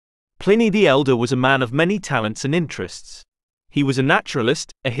Pliny the Elder was a man of many talents and interests. He was a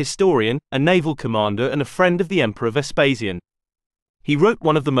naturalist, a historian, a naval commander, and a friend of the Emperor Vespasian. He wrote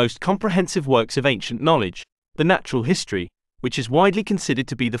one of the most comprehensive works of ancient knowledge, the Natural History, which is widely considered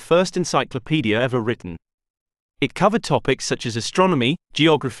to be the first encyclopedia ever written. It covered topics such as astronomy,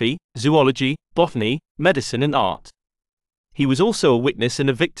 geography, zoology, botany, medicine, and art. He was also a witness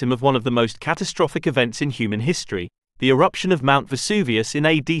and a victim of one of the most catastrophic events in human history, the eruption of Mount Vesuvius in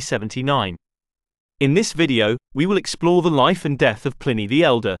AD 79. In this video, we will explore the life and death of Pliny the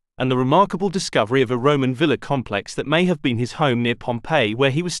Elder, and the remarkable discovery of a Roman villa complex that may have been his home near Pompeii, where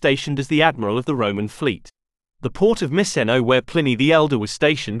he was stationed as the admiral of the Roman fleet. The port of Miseno, where Pliny the Elder was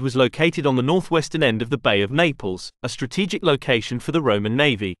stationed, was located on the northwestern end of the Bay of Naples, a strategic location for the Roman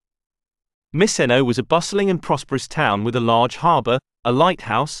navy. Miseno was a bustling and prosperous town with a large harbour, a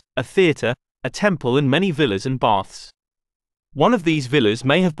lighthouse, a theatre, a temple, and many villas and baths. One of these villas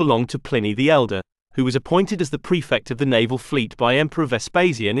may have belonged to Pliny the Elder, who was appointed as the prefect of the naval fleet by Emperor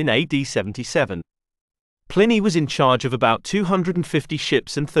Vespasian in AD 77. Pliny was in charge of about 250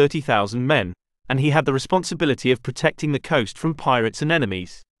 ships and 30,000 men, and he had the responsibility of protecting the coast from pirates and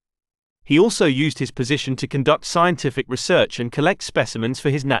enemies. He also used his position to conduct scientific research and collect specimens for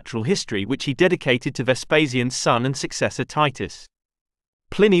his natural history, which he dedicated to Vespasian's son and successor Titus.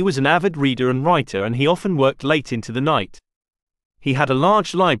 Pliny was an avid reader and writer, and he often worked late into the night. He had a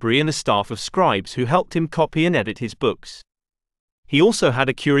large library and a staff of scribes who helped him copy and edit his books. He also had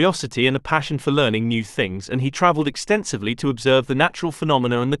a curiosity and a passion for learning new things, and he traveled extensively to observe the natural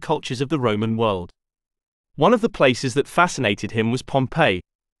phenomena and the cultures of the Roman world. One of the places that fascinated him was Pompeii,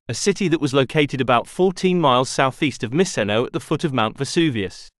 a city that was located about 14 miles southeast of Miseno at the foot of Mount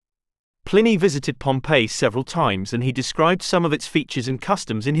Vesuvius. Pliny visited Pompeii several times, and he described some of its features and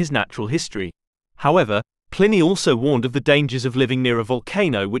customs in his natural history. However, Pliny also warned of the dangers of living near a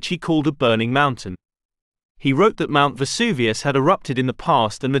volcano, which he called a burning mountain. He wrote that Mount Vesuvius had erupted in the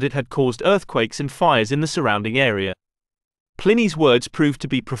past and that it had caused earthquakes and fires in the surrounding area. Pliny's words proved to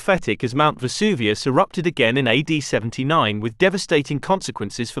be prophetic, as Mount Vesuvius erupted again in AD 79 with devastating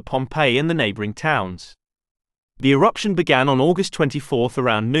consequences for Pompeii and the neighboring towns. The eruption began on August 24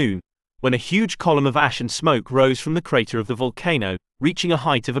 around noon, when a huge column of ash and smoke rose from the crater of the volcano, reaching a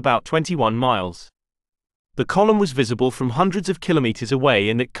height of about 21 miles. The column was visible from hundreds of kilometers away,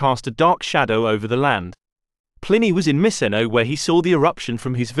 and it cast a dark shadow over the land. Pliny was in Miseno, where he saw the eruption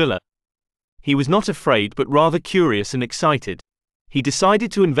from his villa. He was not afraid, but rather curious and excited. He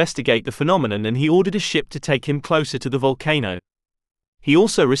decided to investigate the phenomenon, and he ordered a ship to take him closer to the volcano. He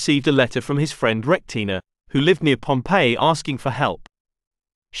also received a letter from his friend Rectina, who lived near Pompeii, asking for help.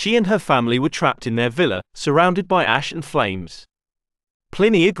 She and her family were trapped in their villa, surrounded by ash and flames.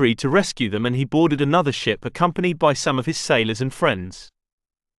 Pliny agreed to rescue them, and he boarded another ship accompanied by some of his sailors and friends.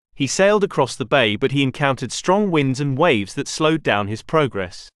 He sailed across the bay, but he encountered strong winds and waves that slowed down his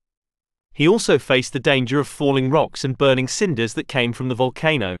progress. He also faced the danger of falling rocks and burning cinders that came from the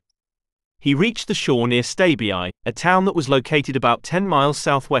volcano. He reached the shore near Stabii, a town that was located about 10 miles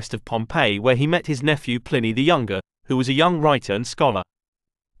southwest of Pompeii, where he met his nephew Pliny the Younger, who was a young writer and scholar.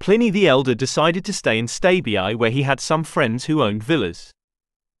 Pliny the Elder decided to stay in Stabii, where he had some friends who owned villas.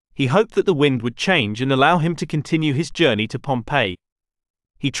 He hoped that the wind would change and allow him to continue his journey to Pompeii.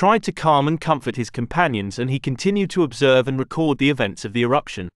 He tried to calm and comfort his companions, and he continued to observe and record the events of the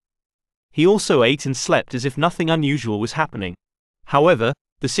eruption. He also ate and slept as if nothing unusual was happening. However,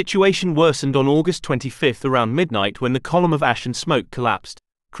 the situation worsened on August 25 around midnight, when the column of ash and smoke collapsed,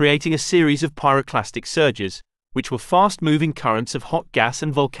 creating a series of pyroclastic surges, which were fast-moving currents of hot gas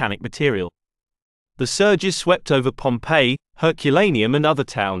and volcanic material. The surges swept over Pompeii, Herculaneum, and other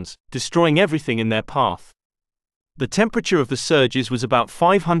towns, destroying everything in their path. The temperature of the surges was about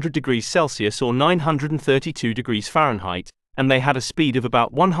 500 degrees Celsius or 932 degrees Fahrenheit, and they had a speed of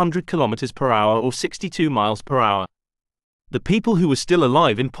about 100 kilometers per hour or 62 miles per hour. The people who were still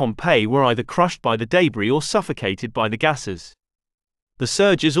alive in Pompeii were either crushed by the debris or suffocated by the gases. The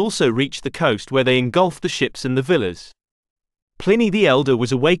surges also reached the coast, where they engulfed the ships and the villas. Pliny the Elder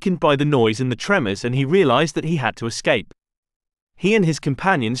was awakened by the noise and the tremors, and he realized that he had to escape. He and his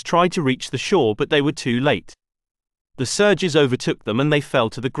companions tried to reach the shore, but they were too late. The surges overtook them and they fell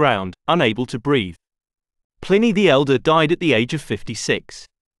to the ground, unable to breathe. Pliny the Elder died at the age of 56.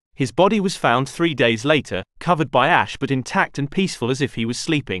 His body was found 3 days later, covered by ash but intact and peaceful as if he was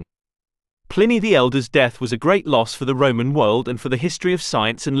sleeping. Pliny the Elder's death was a great loss for the Roman world and for the history of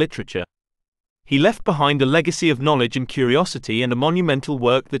science and literature. He left behind a legacy of knowledge and curiosity, and a monumental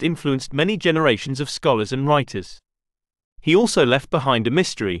work that influenced many generations of scholars and writers. He also left behind a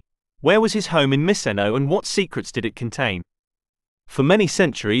mystery. Where was his home in Miseno, and what secrets did it contain? For many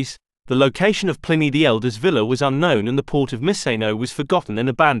centuries, the location of Pliny the Elder's villa was unknown and the port of Miseno was forgotten and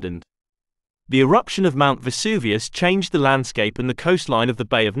abandoned. The eruption of Mount Vesuvius changed the landscape and the coastline of the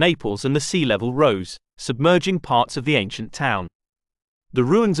Bay of Naples, and the sea level rose, submerging parts of the ancient town. The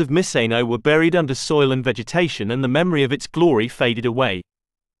ruins of Miseno were buried under soil and vegetation, and the memory of its glory faded away.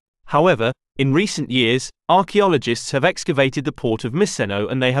 However, in recent years, archaeologists have excavated the port of Miseno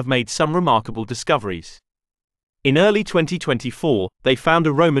and they have made some remarkable discoveries. In early 2024, they found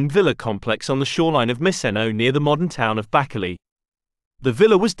a Roman villa complex on the shoreline of Miseno near the modern town of Bacoli. The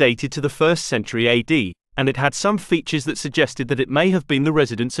villa was dated to the 1st century AD, and it had some features that suggested that it may have been the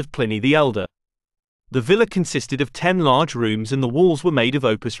residence of Pliny the Elder. The villa consisted of 10 large rooms and the walls were made of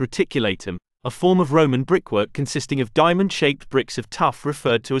opus reticulatum, a form of Roman brickwork consisting of diamond-shaped bricks of tuff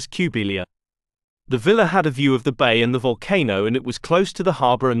referred to as cubelia. The villa had a view of the bay and the volcano, and it was close to the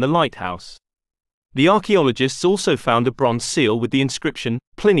harbour and the lighthouse. The archaeologists also found a bronze seal with the inscription,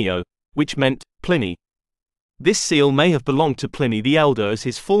 Plinio, which meant, Pliny. This seal may have belonged to Pliny the Elder, as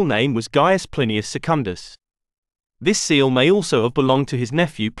his full name was Gaius Plinius Secundus. This seal may also have belonged to his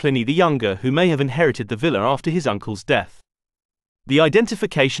nephew Pliny the Younger, who may have inherited the villa after his uncle's death. The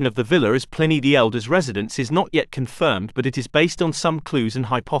identification of the villa as Pliny the Elder's residence is not yet confirmed, but it is based on some clues and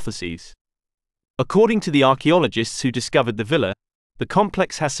hypotheses. According to the archaeologists who discovered the villa, the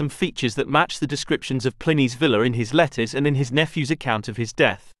complex has some features that match the descriptions of Pliny's villa in his letters and in his nephew's account of his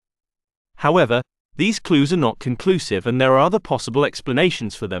death. However, these clues are not conclusive and there are other possible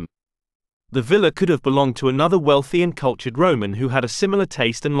explanations for them. The villa could have belonged to another wealthy and cultured Roman who had a similar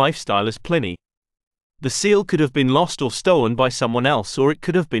taste and lifestyle as Pliny. The seal could have been lost or stolen by someone else, or it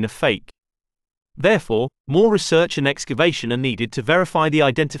could have been a fake. Therefore, more research and excavation are needed to verify the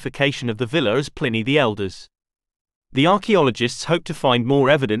identification of the villa as Pliny the Elder's. The archaeologists hope to find more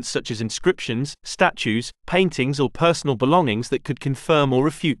evidence, such as inscriptions, statues, paintings, or personal belongings that could confirm or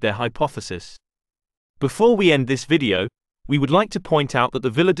refute their hypothesis. Before we end this video, we would like to point out that the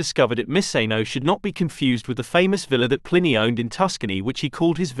villa discovered at Miseno should not be confused with the famous villa that Pliny owned in Tuscany, which he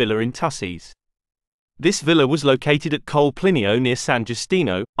called his villa in Tusses. This villa was located at Col Plinio near San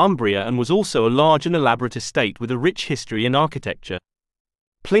Giustino, Umbria, and was also a large and elaborate estate with a rich history and architecture.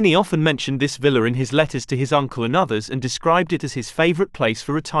 Pliny often mentioned this villa in his letters to his uncle and others and described it as his favorite place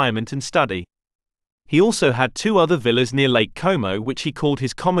for retirement and study. He also had 2 other villas near Lake Como, which he called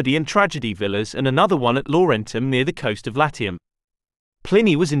his comedy and tragedy villas, and another one at Laurentum near the coast of Latium.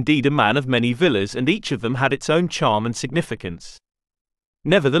 Pliny was indeed a man of many villas, and each of them had its own charm and significance.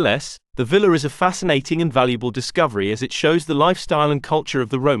 Nevertheless, the villa is a fascinating and valuable discovery, as it shows the lifestyle and culture of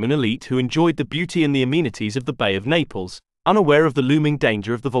the Roman elite who enjoyed the beauty and the amenities of the Bay of Naples, unaware of the looming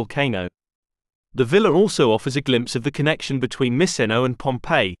danger of the volcano. The villa also offers a glimpse of the connection between Miseno and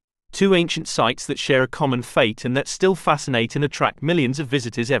Pompeii, 2 ancient sites that share a common fate and that still fascinate and attract millions of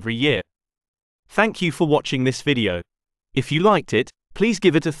visitors every year. Thank you for watching this video. If you liked it, please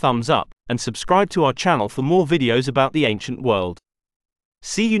give it a thumbs up, and subscribe to our channel for more videos about the ancient world.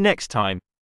 See you next time.